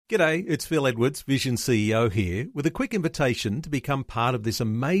G'day, it's Phil Edwards, Vision CEO here, with a quick invitation to become part of this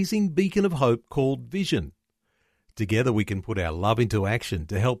amazing beacon of hope called Vision. Together we can put our love into action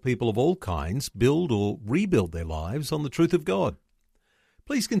to help people of all kinds build or rebuild their lives on the truth of God.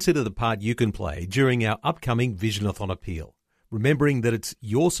 Please consider the part you can play during our upcoming Visionathon appeal, remembering that it's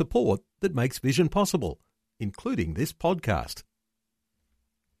your support that makes Vision possible, including this podcast.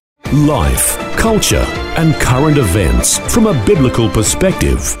 Life, culture, and current events from a biblical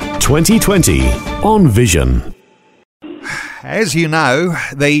perspective. 2020 on Vision. As you know,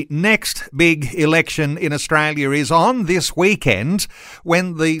 the next big election in Australia is on this weekend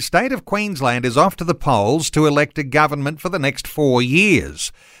when the state of Queensland is off to the polls to elect a government for the next 4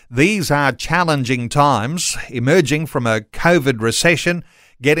 years. These are challenging times, emerging from a COVID recession,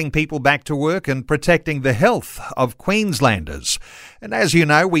 getting people back to work and protecting the health of Queenslanders. And as you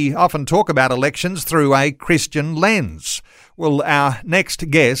know, we often talk about elections through a Christian lens. Well, our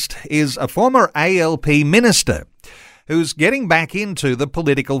next guest is a former ALP minister who's getting back into the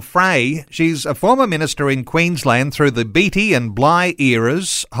political fray. She's a former minister in Queensland through the Beattie and Bligh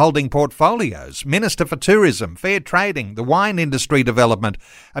eras, holding portfolios, Minister for Tourism, Fair Trading, the wine industry development,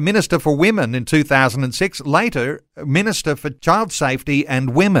 a Minister for Women in 2006, later Minister for Child Safety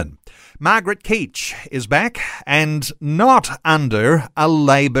and Women. Margaret Keech is back, and not under a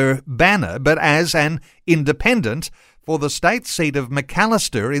Labor banner, but as an independent for the state seat of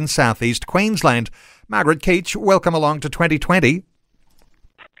Macalester in southeast Queensland. Margaret Keech, welcome along to 2020.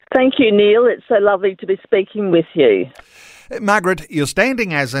 Thank you, Neil. It's so lovely to be speaking with you. Margaret, you're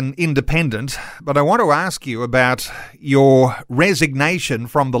standing as an independent, but I want to ask you about your resignation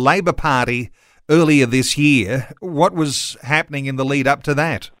from the Labor Party earlier this year. What was happening in the lead up to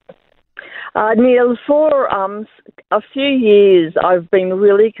that? Neil, for a few years I've been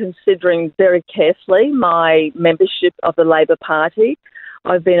really considering very carefully my membership of the Labor Party.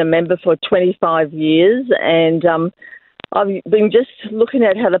 I've been a member for 25 years and I've been just looking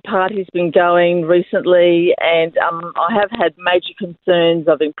at how the party's been going recently, and I have had major concerns.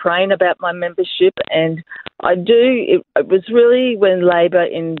 I've been praying about my membership, and it was really when Labor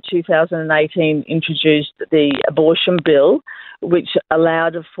in 2018 introduced the abortion bill, which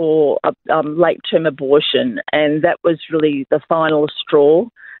allowed for late-term abortion, and that was really the final straw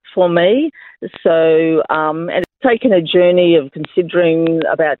for me. So, and it's taken a journey of considering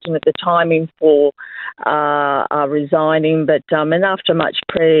about the timing for resigning, but and after much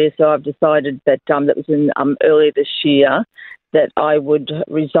prayer, so I've decided that that was in earlier this year that I would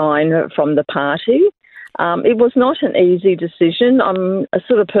resign from the party. It was not an easy decision. I'm a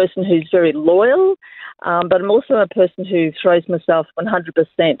sort of person who's very loyal, but I'm also a person who throws myself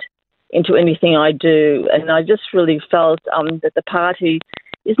 100% into anything I do, and I just really felt that the party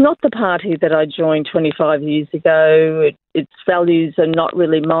is not the party that I joined 25 years ago. Its values are not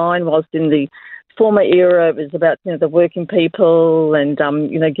really mine, whilst in the former era it was about the working people and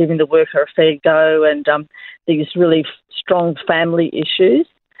giving the worker a fair go and these really strong family issues.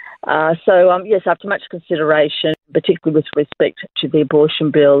 Yes, after much consideration, particularly with respect to the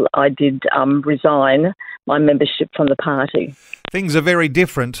abortion bill, I did resign my membership from the party. Things are very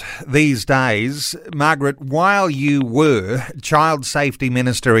different these days. Margaret, while you were Child Safety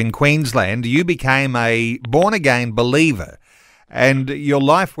Minister in Queensland, you became a born-again believer, and your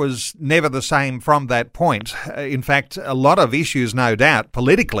life was never the same from that point. In fact, a lot of issues, no doubt,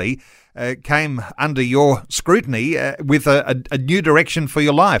 politically, came under your scrutiny with a new direction for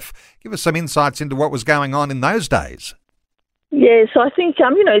your life. Give us some insights into what was going on in those days. Yeah, so I think,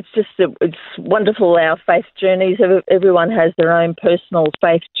 it's wonderful, our faith journeys. Everyone has their own personal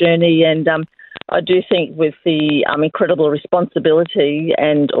faith journey, and I do think with the incredible responsibility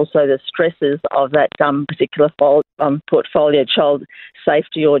and also the stresses of that particular portfolio, child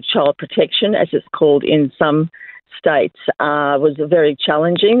safety or child protection, as it's called in some states, was very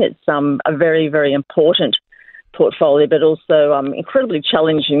challenging. It's a very, very important portfolio, but also incredibly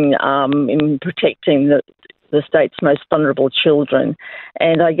challenging in protecting the state's most vulnerable children.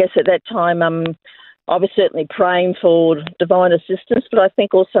 And I guess at that time, I was certainly praying for divine assistance, but I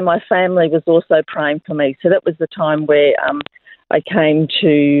think also my family was also praying for me. So that was the time where I came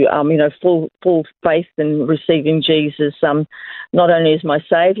to, full faith in receiving Jesus, not only as my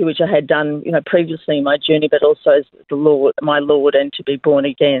Saviour, which I had done, previously in my journey, but also as my Lord, and to be born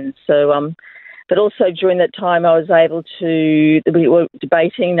again. So, but also during that time, I was able to, we were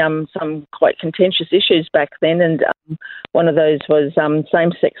debating some quite contentious issues back then, and one of those was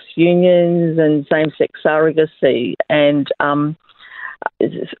same-sex unions and same-sex surrogacy, and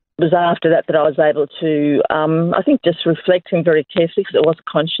it was after that I was able to, I think, just reflecting very carefully, because it was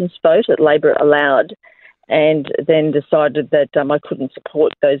a conscience vote that Labor allowed, and then decided that I couldn't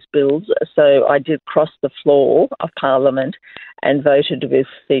support those bills. So I did cross the floor of Parliament and voted with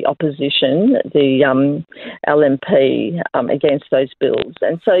the opposition, the LNP, against those bills.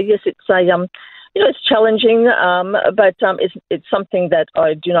 And so, yes, it's it's challenging, but it's something that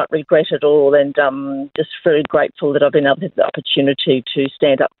I do not regret at all, and just very grateful that I've been able to have the opportunity to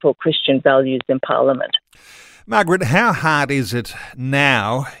stand up for Christian values in Parliament. Margaret, how hard is it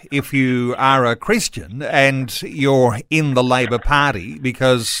now if you are a Christian and you're in the Labor Party?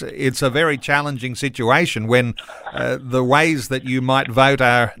 Because it's a very challenging situation when the ways that you might vote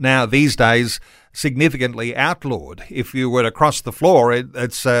are now these days significantly outlawed. If you were to cross the floor,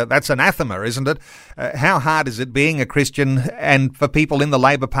 that's anathema, isn't it? How hard is it being a Christian and for people in the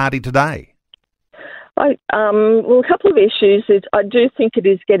Labor Party today? Well, a couple of issues. I do think it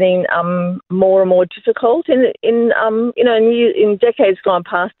is getting more and more difficult. In decades gone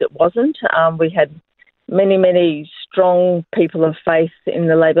past, it wasn't. We had many strong people of faith in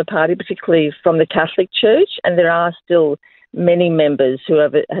the Labor Party, particularly from the Catholic Church, and there are still many members who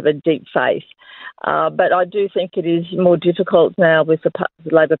have a deep faith. But I do think it is more difficult now with the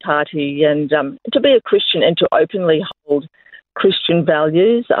Labor Party and to be a Christian and to openly hold Christian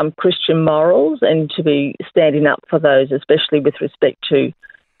values, Christian morals, and to be standing up for those, especially with respect to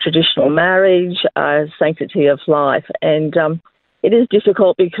traditional marriage, sanctity of life. And it is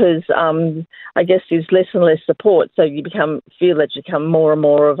difficult because I guess there's less and less support, so you feel that you become more and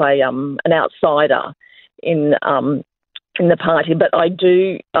more of an outsider in the party. But I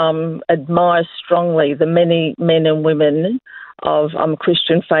do admire strongly the many men and women of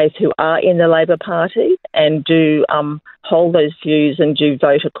Christian faith who are in the Labor Party and do hold those views and do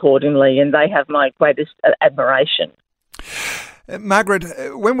vote accordingly, and they have my greatest admiration. Margaret,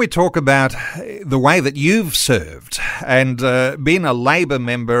 when we talk about the way that you've served and been a Labor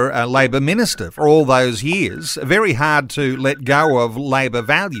member, a Labor minister for all those years, very hard to let go of Labor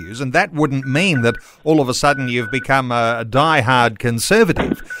values, and that wouldn't mean that all of a sudden you've become a die-hard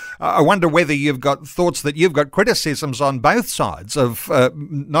Conservative. I wonder whether you've got thoughts that you've got criticisms on both sides of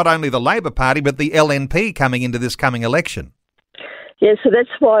not only the Labor Party but the LNP coming into this coming election. Yeah, so that's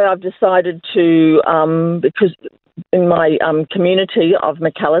why I've decided to, because in my community of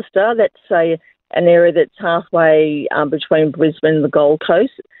McAllister, that's an area that's halfway between Brisbane and the Gold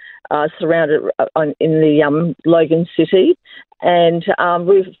Coast, surrounded in the Logan City. And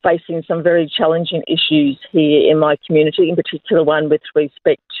we're facing some very challenging issues here in my community, in particular one with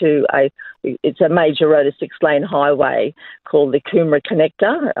respect to it's a major road, a 6-lane highway called the Coomera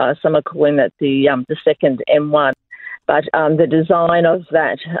Connector. Some are calling it the second M1. But the design of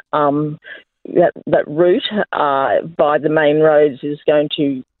that route by the main roads is going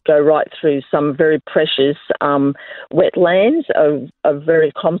to go right through some very precious wetlands, a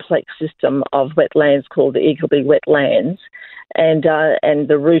very complex system of wetlands called the Eagleby Wetlands, and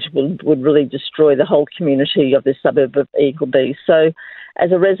the route would really destroy the whole community of the suburb of Eagleby. So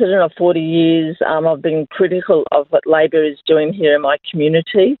as a resident of 40 years, I've been critical of what Labor is doing here in my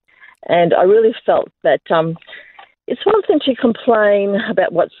community, and I really felt that it's one thing to complain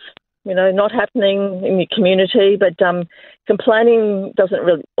about what's not happening in your community, but complaining doesn't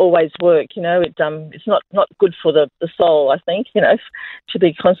really always work. It's not good for the soul, I think, to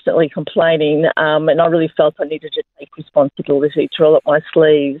be constantly complaining. And I really felt I needed to take responsibility, to roll up my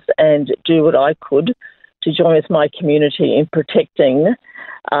sleeves and do what I could to join with my community in protecting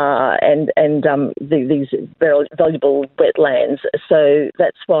these very valuable wetlands. So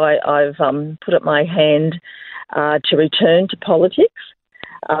that's why I've put up my hand to return to politics.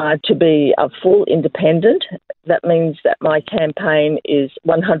 To be a full independent. That means that my campaign is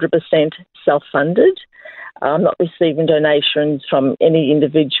 100% self-funded. I'm not receiving donations from any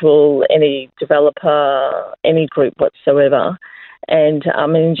individual, any developer, any group whatsoever. And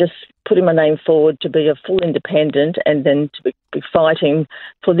just putting my name forward to be a full independent and then to be fighting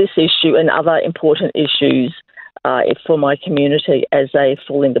for this issue and other important issues for my community as a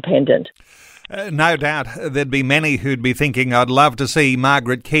full independent. No doubt there'd be many who'd be thinking, I'd love to see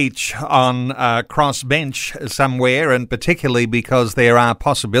Margaret Keech on a crossbench somewhere, and particularly because there are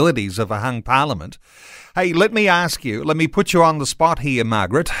possibilities of a hung parliament. Hey, let me put you on the spot here,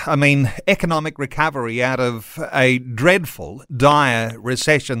 Margaret. I mean, economic recovery out of a dreadful, dire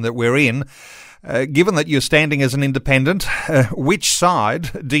recession that we're in, given that you're standing as an independent, which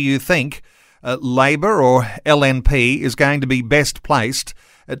side do you think, Labor or LNP, is going to be best placed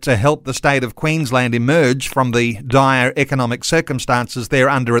to help the state of Queensland emerge from the dire economic circumstances they're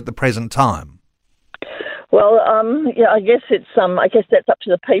under at the present time? Well, I guess that's up to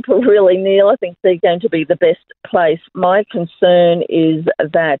the people, really, Neil. I think they're going to be the best place. My concern is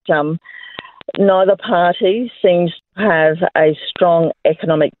that neither party seems to have a strong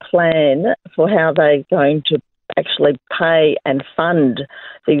economic plan for how they're going to actually pay and fund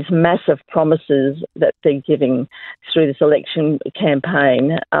these massive promises that they're giving through this election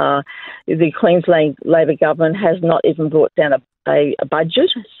campaign. The Queensland Labor government has not even brought down a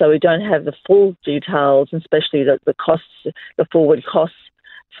budget, so we don't have the full details, especially the costs, the forward costs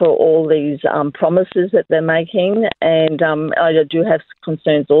for all these promises that they're making. And I do have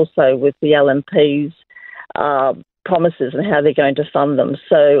concerns also with the LNP's promises and how they're going to fund them.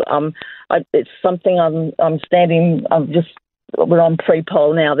 So it's something we're on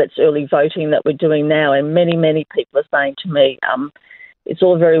pre-poll now, that's early voting that we're doing now, and many people are saying to me, it's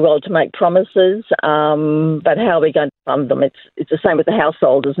all very well to make promises, but how are we going to fund them? It's the same with the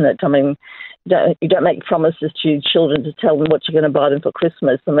household, isn't it? I mean, you don't make promises to your children to tell them what you're going to buy them for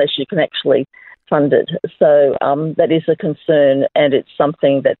Christmas unless you can actually fund it. So that is a concern, and it's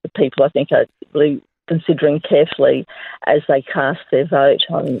something that the people, I think, are really considering carefully as they cast their vote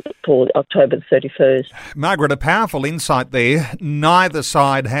for October the 31st. Margaret, a powerful insight there. Neither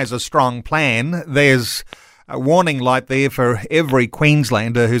side has a strong plan. There's a warning light there for every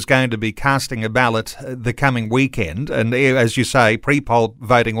Queenslander who's going to be casting a ballot the coming weekend. And as you say, pre-poll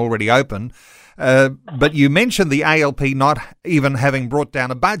voting already open. But you mentioned the ALP not even having brought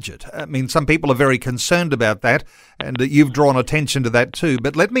down a budget. I mean, some people are very concerned about that, and you've drawn attention to that too.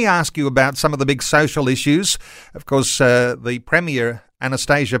 But let me ask you about some of the big social issues. Of course, the Premier,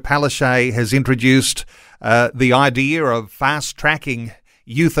 Anastasia Palaszczuk, has introduced the idea of fast-tracking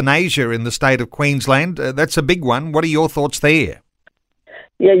euthanasia in the state of Queensland. That's a big one. What are your thoughts there?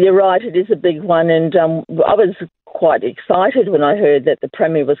 Yeah, you're right. It is a big one. And I was quite excited when I heard that the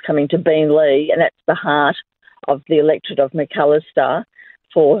Premier was coming to Beenleigh, and that's the heart of the electorate of McAllister,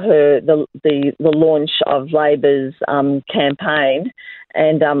 for the launch of Labor's campaign.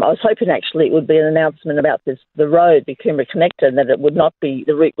 And I was hoping actually it would be an announcement about the road, the Coomera Connector, and that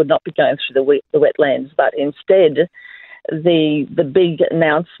the route would not be going through the wetlands, but instead the big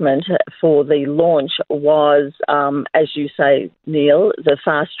announcement for the launch was, as you say, Neil, the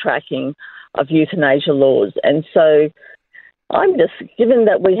fast tracking of euthanasia laws. And so I'm just, given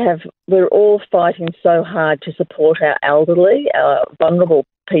that we're all fighting so hard to support our elderly, our vulnerable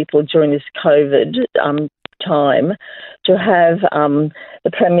people during this COVID time, to have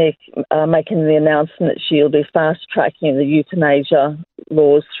the Premier making the announcement that she'll be fast-tracking the euthanasia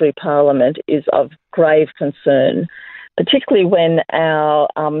laws through Parliament is of grave concern, particularly when our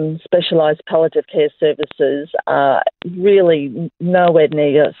specialised palliative care services are really nowhere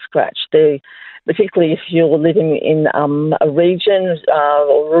near scratch. Particularly if you're living in a region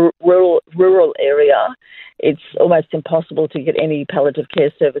or rural area, it's almost impossible to get any palliative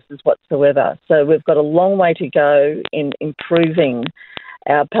care services whatsoever. So we've got a long way to go in improving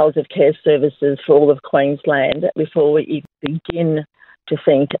our palliative care services for all of Queensland before we even begin to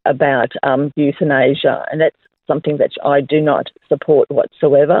think about euthanasia. And that's something that I do not support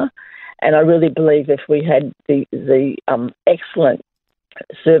whatsoever. And I really believe if we had the excellent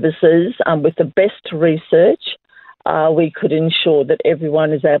services with the best research, we could ensure that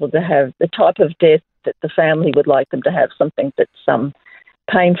everyone is able to have the type of death that the family would like them to have, something that's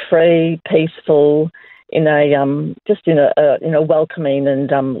pain-free, peaceful, in a welcoming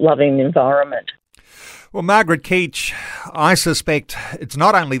and loving environment. Well, Margaret Keech, I suspect it's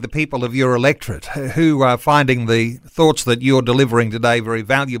not only the people of your electorate who are finding the thoughts that you're delivering today very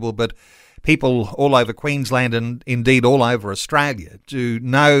valuable, but people all over Queensland and indeed all over Australia to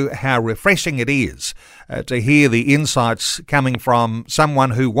know how refreshing it is to hear the insights coming from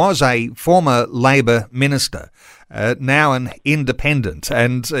someone who was a former Labor minister, now an independent,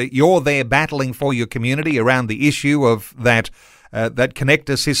 and you're there battling for your community around the issue of that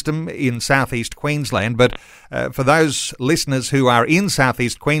connector system in southeast Queensland. But for those listeners who are in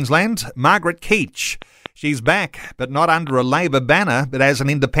southeast Queensland, Margaret Keech, she's back, but not under a Labor banner, but as an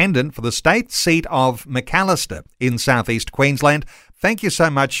independent for the state seat of McAllister in southeast Queensland. Thank you so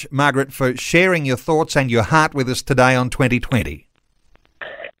much, Margaret, for sharing your thoughts and your heart with us today on 2020.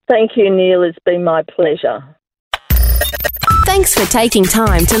 Thank you, Neil. It's been my pleasure. Thanks for taking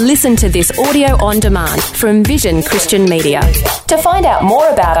time to listen to this audio on demand from Vision Christian Media. To find out more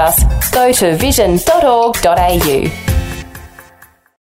about us, go to vision.org.au.